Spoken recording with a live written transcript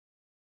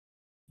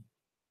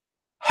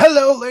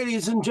Hello,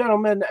 ladies and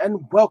gentlemen, and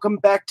welcome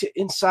back to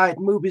Inside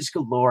Movies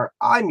Galore.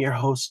 I'm your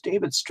host,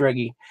 David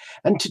Streggy,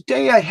 and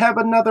today I have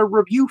another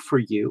review for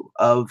you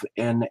of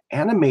an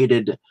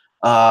animated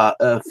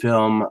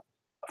film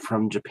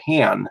from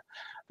Japan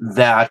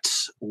that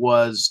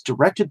was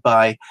directed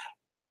by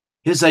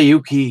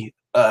Hisayuki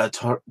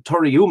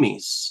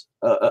Toriumi's,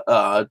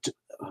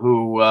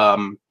 who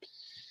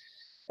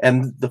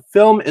and the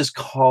film is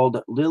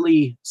called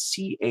Lily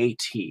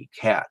C.A.T.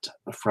 Cat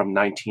from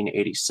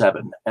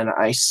 1987. And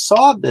I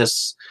saw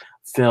this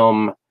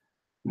film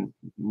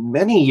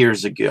many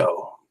years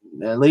ago,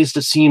 at least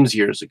it seems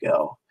years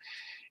ago,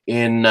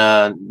 in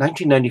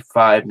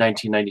 1995,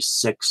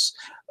 1996,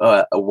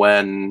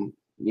 when,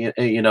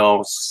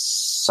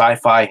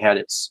 sci-fi had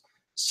its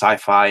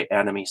sci-fi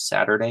anime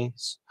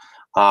Saturdays.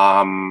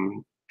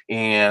 And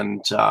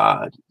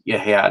you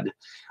had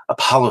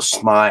Apollo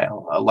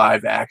Smile, a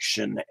live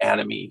action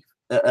anime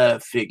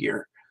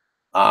figure,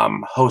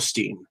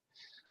 hosting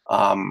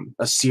a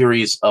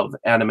series of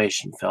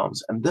animation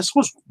films. And this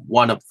was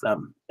one of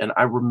them. And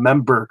I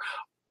remember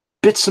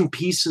bits and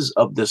pieces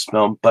of this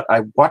film, but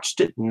I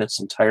watched it in its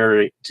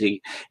entirety.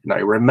 And I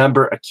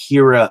remember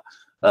Akira,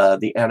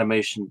 the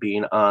animation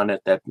being on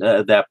at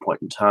that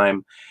point in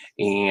time,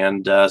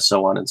 and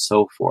so on and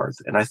so forth.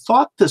 And I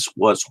thought this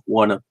was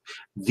one of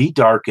the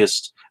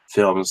darkest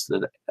films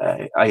that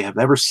I have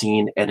ever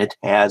seen, and it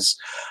has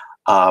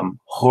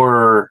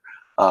horror,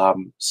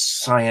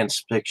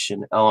 science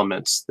fiction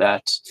elements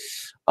that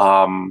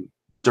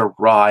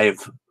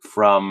derive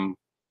from,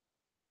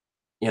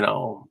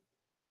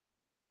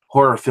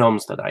 horror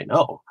films that I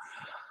know,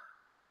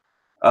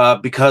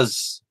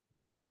 because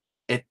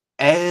it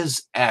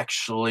is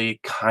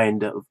actually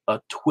kind of a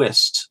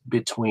twist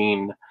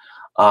between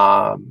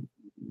the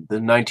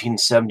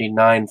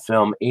 1979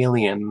 film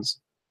Alien,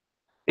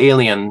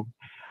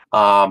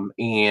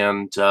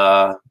 and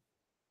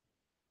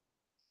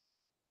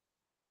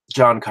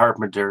John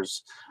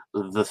Carpenter's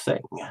The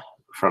Thing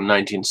from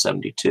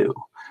 1972.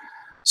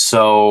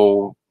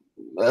 So,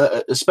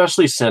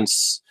 especially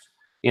since,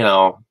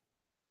 that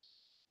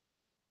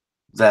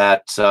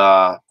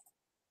the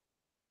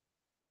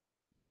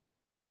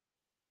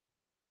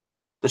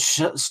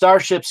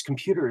starship's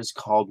computer is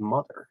called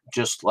Mother,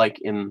 just like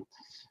in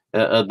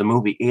the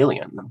movie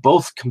Alien.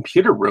 Both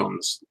computer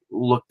rooms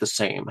look the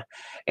same,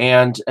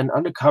 and an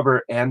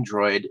undercover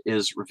android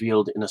is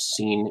revealed in a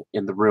scene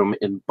in the room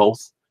in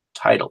both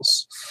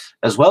titles,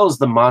 as well as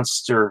the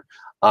monster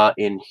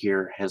in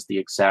here has the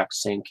exact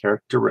same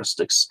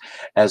characteristics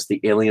as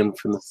the alien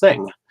from The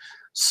Thing.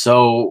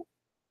 So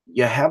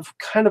you have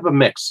kind of a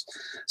mix.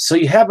 So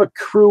you have a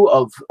crew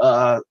of,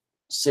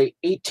 say,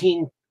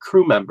 18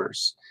 crew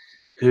members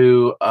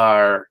who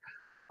are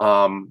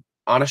on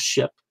a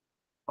ship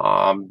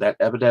that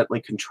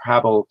evidently can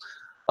travel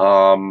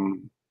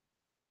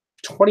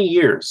 20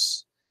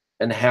 years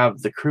and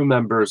have the crew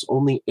members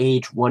only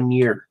age 1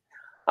 year,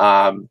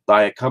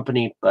 by a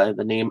company by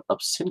the name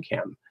of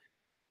Sincam.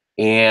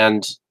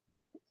 And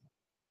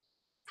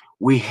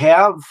we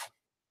have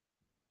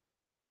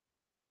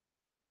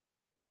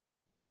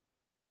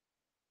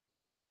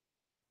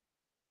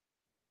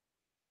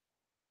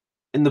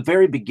in the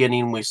very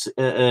beginning, we see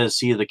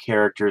the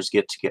characters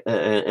get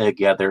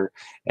together,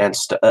 and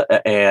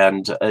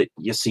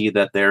you see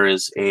that there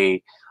is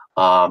a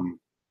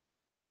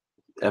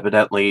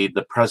evidently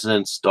the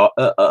president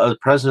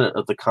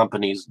of the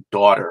company's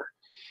daughter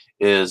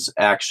is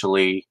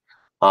actually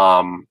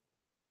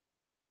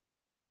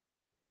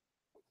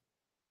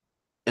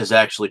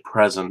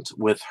present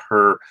with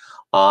her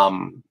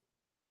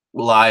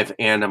live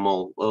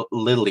animal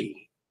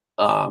Lily.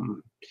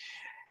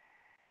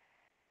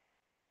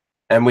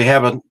 And we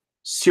have a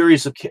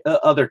series of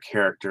other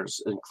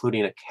characters,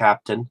 including a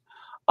captain.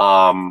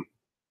 And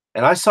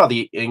I saw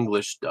the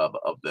English dub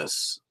of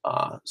this.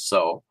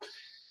 So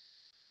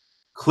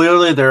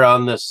clearly they're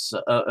on this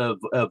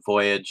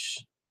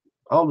voyage.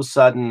 All of a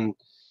sudden,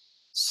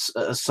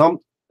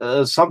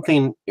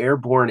 something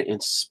airborne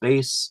in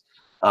space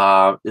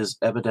is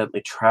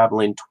evidently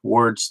traveling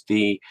towards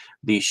the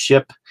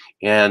ship,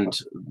 and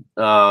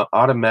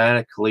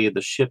automatically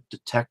the ship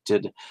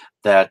detected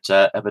that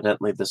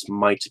evidently this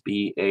might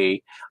be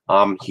a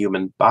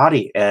human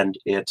body, and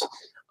it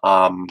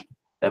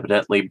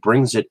evidently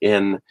brings it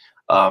in.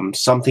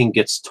 Something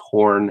gets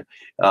torn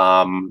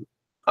on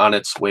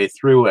its way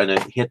through, and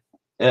it hit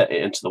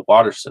into the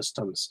water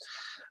systems.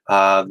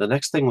 The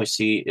next thing we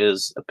see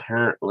is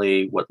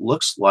apparently what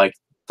looks like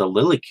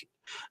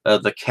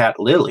the cat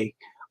Lily,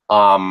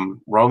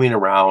 roaming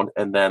around,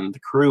 and then the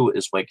crew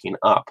is waking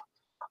up.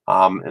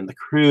 And the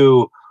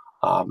crew,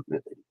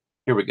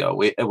 here we go.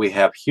 We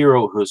have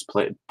Hero, who's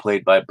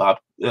played by Bob,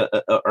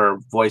 or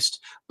voiced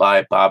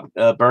by Bob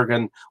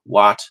Bergen.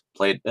 Watt,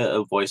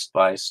 voiced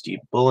by Steve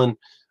Bullen.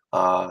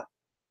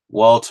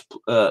 Walt,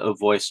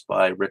 voiced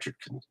by Richard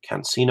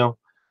Cancino.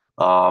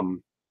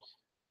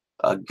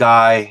 A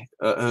Guy,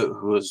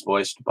 who is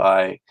voiced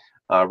by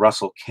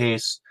Russell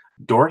Case.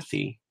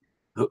 Dorothy,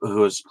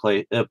 who is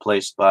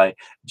placed by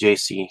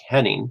J.C.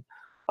 Henning.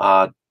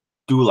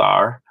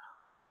 Dular,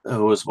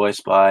 who was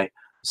voiced by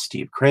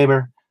Steve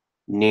Kramer,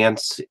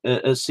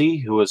 Nancy,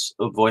 who was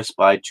voiced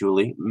by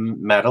Julie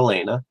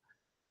Madalena,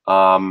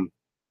 um,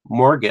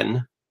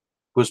 Morgan,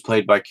 who was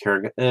played by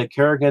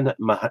Kerrigan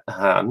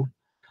Mahan,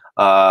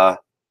 uh,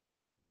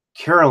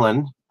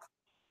 Carolyn,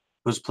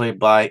 who was played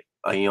by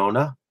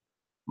Iona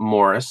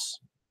Morris,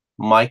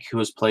 Mike, who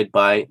was played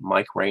by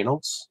Mike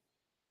Reynolds,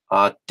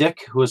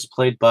 Dick, who was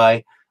played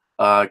by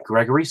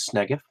Gregory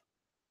Snegiff,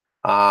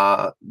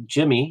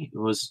 Jimmy,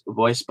 who was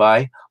voiced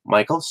by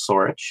Michael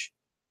Sorich,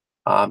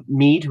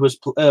 Mead, who was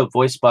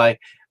voiced by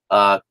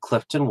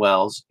Clifton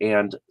Wells,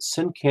 and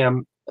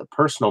SynCam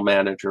personal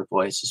manager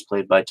voice is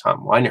played by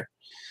Tom Weiner.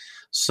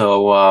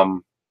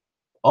 So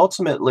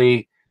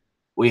ultimately,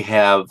 we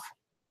have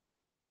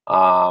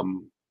a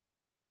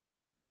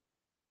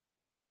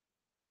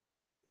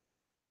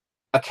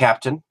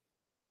captain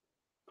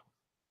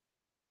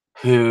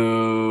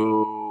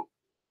who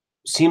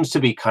seems to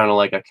be kind of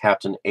like a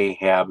Captain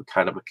Ahab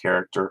kind of a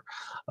character.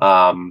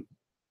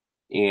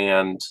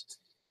 And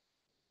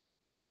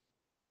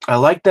I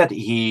like that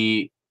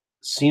he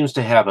seems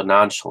to have a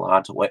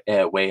nonchalant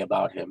way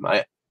about him.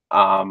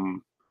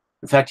 In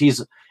fact,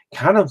 he's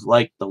kind of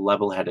like the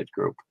level-headed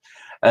group,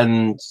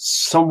 and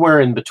somewhere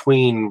in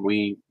between,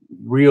 we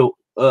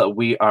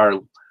are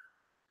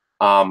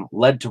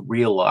led to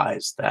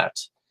realize that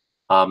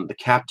the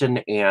captain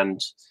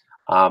and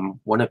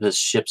one of his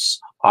ship's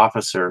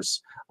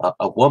officers,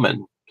 a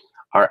woman,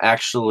 are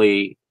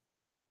actually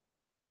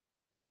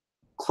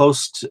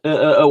close to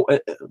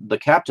the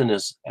captain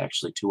is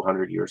actually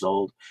 200 years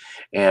old,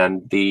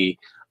 and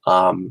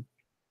um,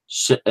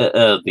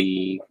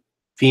 the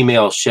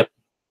female ship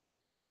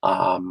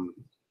um,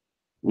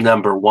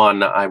 number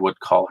one, I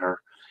would call her,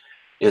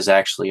 is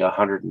actually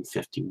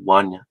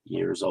 151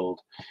 years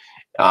old.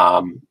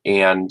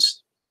 And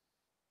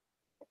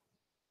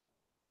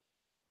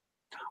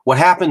what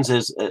happens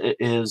is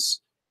as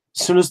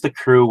soon as the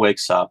crew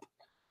wakes up,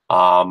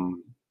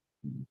 um,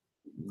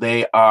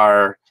 they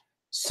are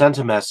sent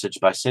a message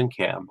by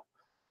SynCam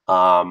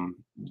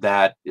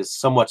that is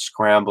somewhat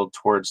scrambled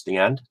towards the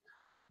end,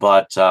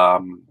 but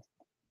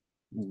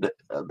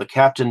the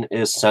captain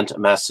is sent a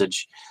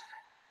message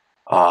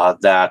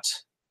that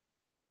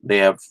they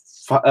have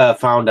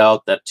found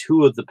out that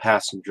two of the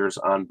passengers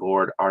on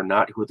board are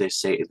not who they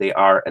say they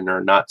are and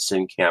are not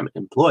SynCam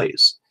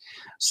employees.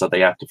 So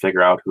they have to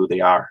figure out who they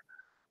are.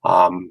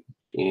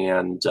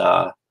 And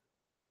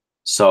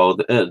so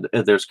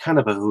there's kind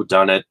of a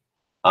whodunit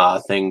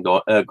thing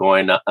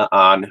going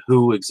on,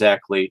 who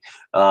exactly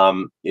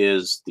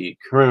is the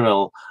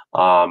criminal,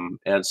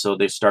 and so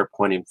they start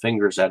pointing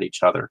fingers at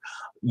each other.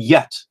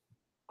 Yet,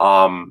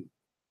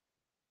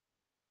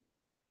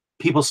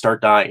 people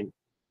start dying,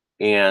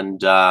 and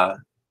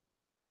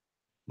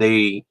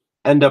they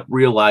end up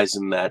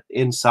realizing that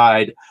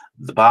inside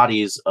the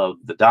bodies of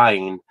the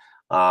dying,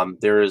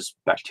 there is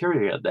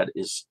bacteria that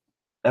is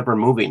ever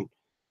moving.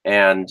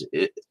 And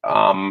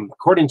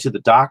according to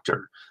the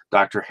doctor,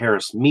 Dr.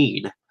 Harris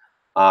Mead,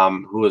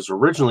 who was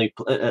originally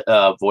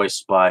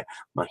voiced by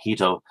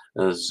Mahito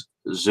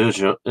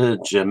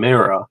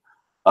Zujimura,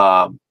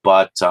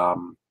 but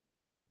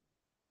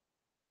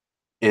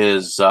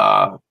is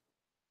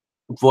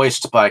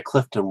voiced by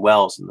Clifton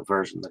Wells in the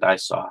version that I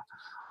saw.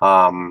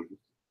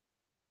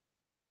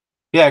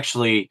 He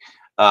actually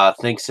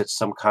thinks it's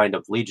some kind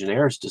of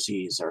Legionnaire's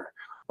disease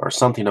or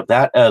something of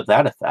that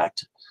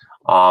effect.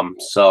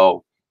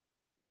 So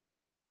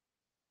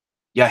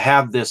you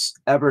have this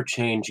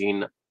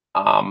ever-changing,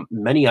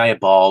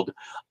 many-eyeballed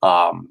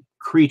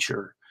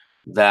creature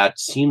that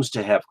seems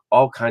to have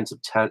all kinds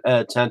of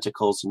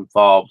tentacles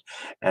involved,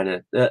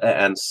 and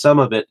some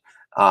of it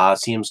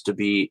seems to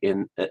be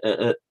in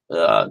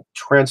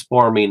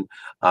transforming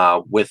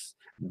with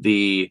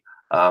the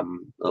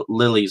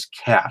Lily's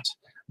cat.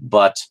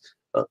 But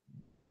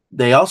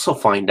they also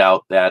find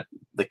out that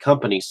the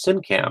company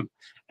SynCam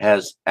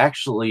has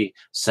actually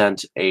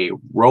sent a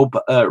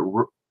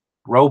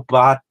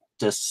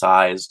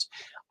roboticized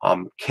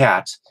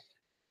cat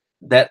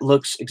that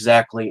looks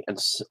exactly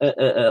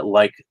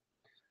like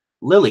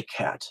Lily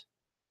Cat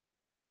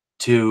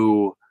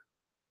to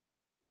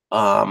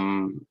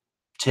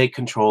take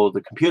control of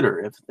the computer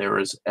if there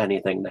is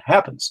anything that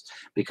happens,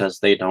 because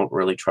they don't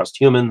really trust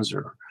humans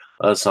or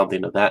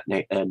something of that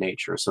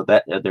nature. So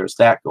that there's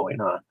that going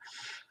on.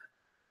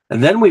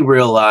 And then we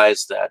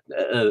realize that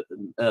that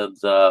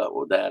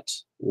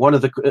one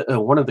of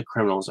the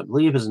criminals, I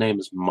believe his name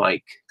is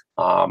Mike,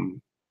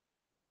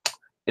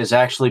 is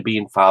actually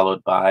being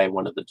followed by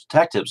one of the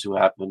detectives who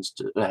happens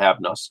to have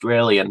an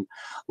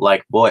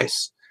Australian-like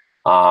voice.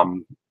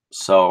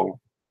 So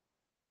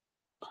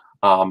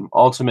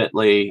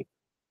ultimately,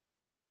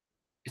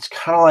 it's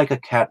kind of like a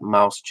cat and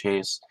mouse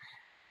chase,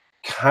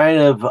 kind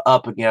of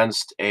up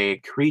against a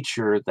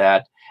creature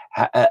that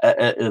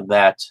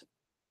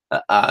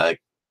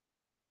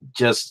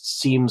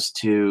just seems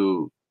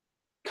to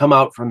come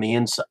out from the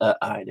inside.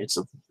 It's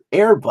an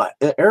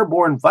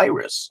airborne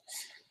virus,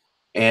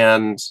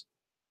 and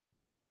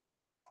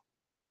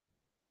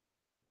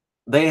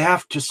they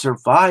have to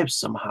survive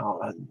somehow.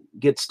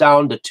 gets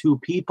down to two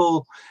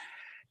people,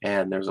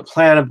 and there's a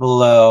planet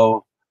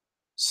below.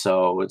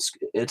 So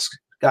it's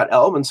got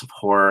elements of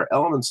horror,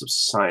 elements of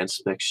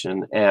science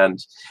fiction, and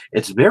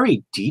it's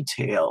very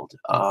detailed,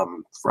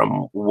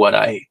 from what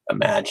I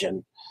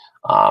imagine.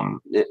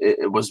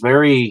 It was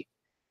very,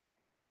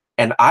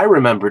 and I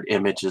remembered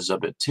images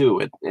of it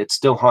too. It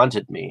still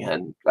haunted me,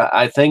 and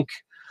I thank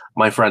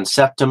my friend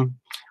Septim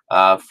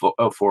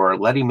for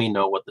letting me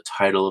know what the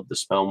title of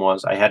this film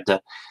was. I had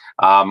to,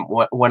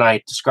 when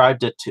I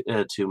described it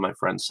to my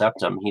friend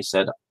Septim, he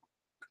said,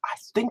 "I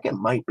think it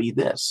might be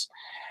this."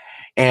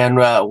 And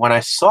when I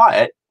saw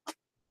it,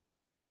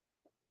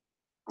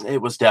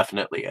 it was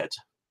definitely it.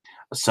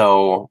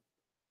 So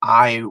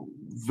I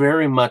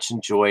very much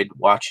enjoyed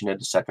watching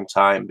it a second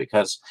time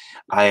because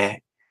I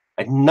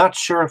I'm not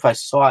sure if I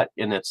saw it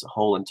in its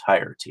whole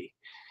entirety,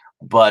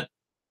 but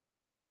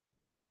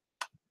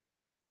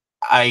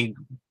I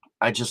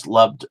I just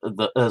loved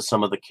the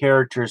some of the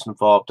characters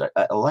involved.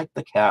 I like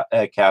the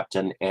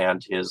captain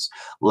and his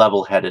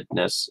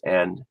level-headedness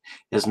and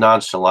his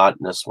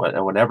nonchalantness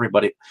when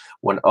everybody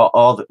when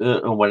all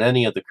the when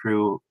any of the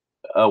crew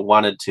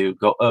wanted to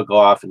go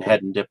off and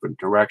head in different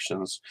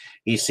directions,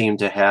 he seemed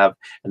to have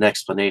an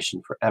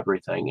explanation for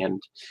everything,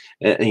 and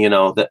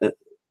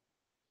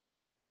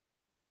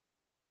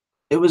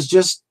it was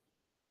just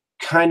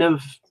kind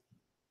of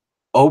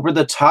over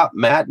the top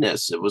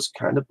madness. It was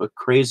kind of a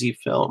crazy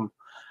film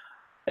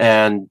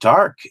and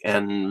dark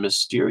and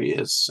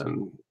mysterious,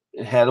 and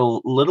it had a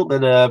little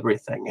bit of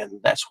everything, and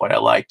that's what I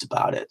liked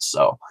about it.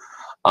 So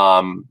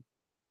um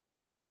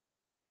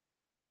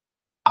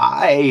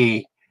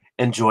I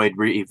enjoyed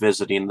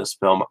revisiting this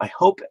film. I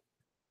hope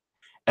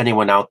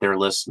anyone out there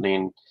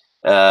listening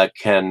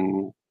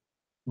can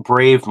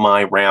brave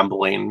my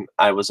rambling.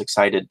 I was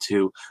excited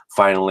to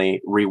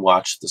finally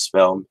rewatch this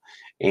film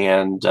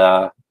and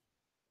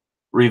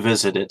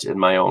revisit it in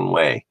my own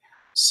way.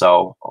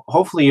 So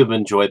hopefully you've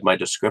enjoyed my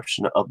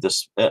description of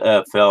this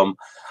film.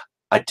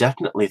 I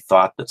definitely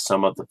thought that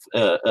some of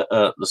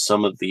the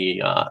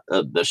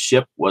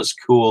ship was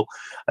cool.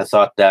 I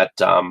thought that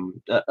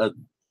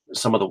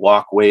some of the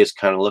walkways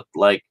kind of looked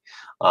like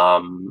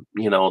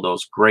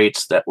those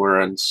grates that were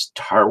in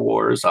Star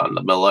Wars on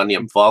the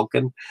Millennium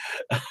Falcon.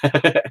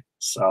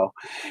 So,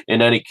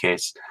 in any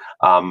case,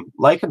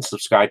 like and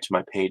subscribe to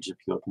my page if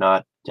you have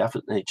not.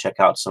 Definitely check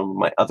out some of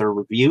my other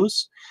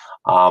reviews.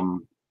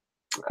 Um,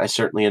 I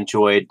certainly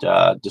enjoyed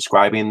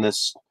describing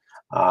this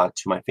to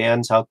my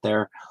fans out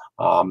there,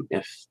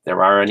 if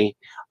there are any.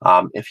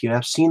 If you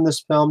have seen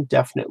this film,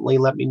 definitely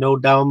let me know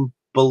down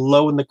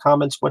below in the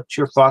comments what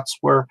your thoughts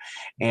were.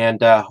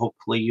 And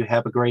hopefully you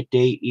have a great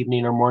day,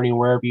 evening, or morning,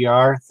 wherever you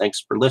are.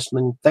 Thanks for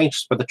listening.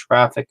 Thanks for the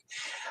traffic.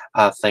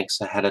 Thanks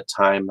ahead of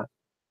time.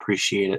 Appreciate it.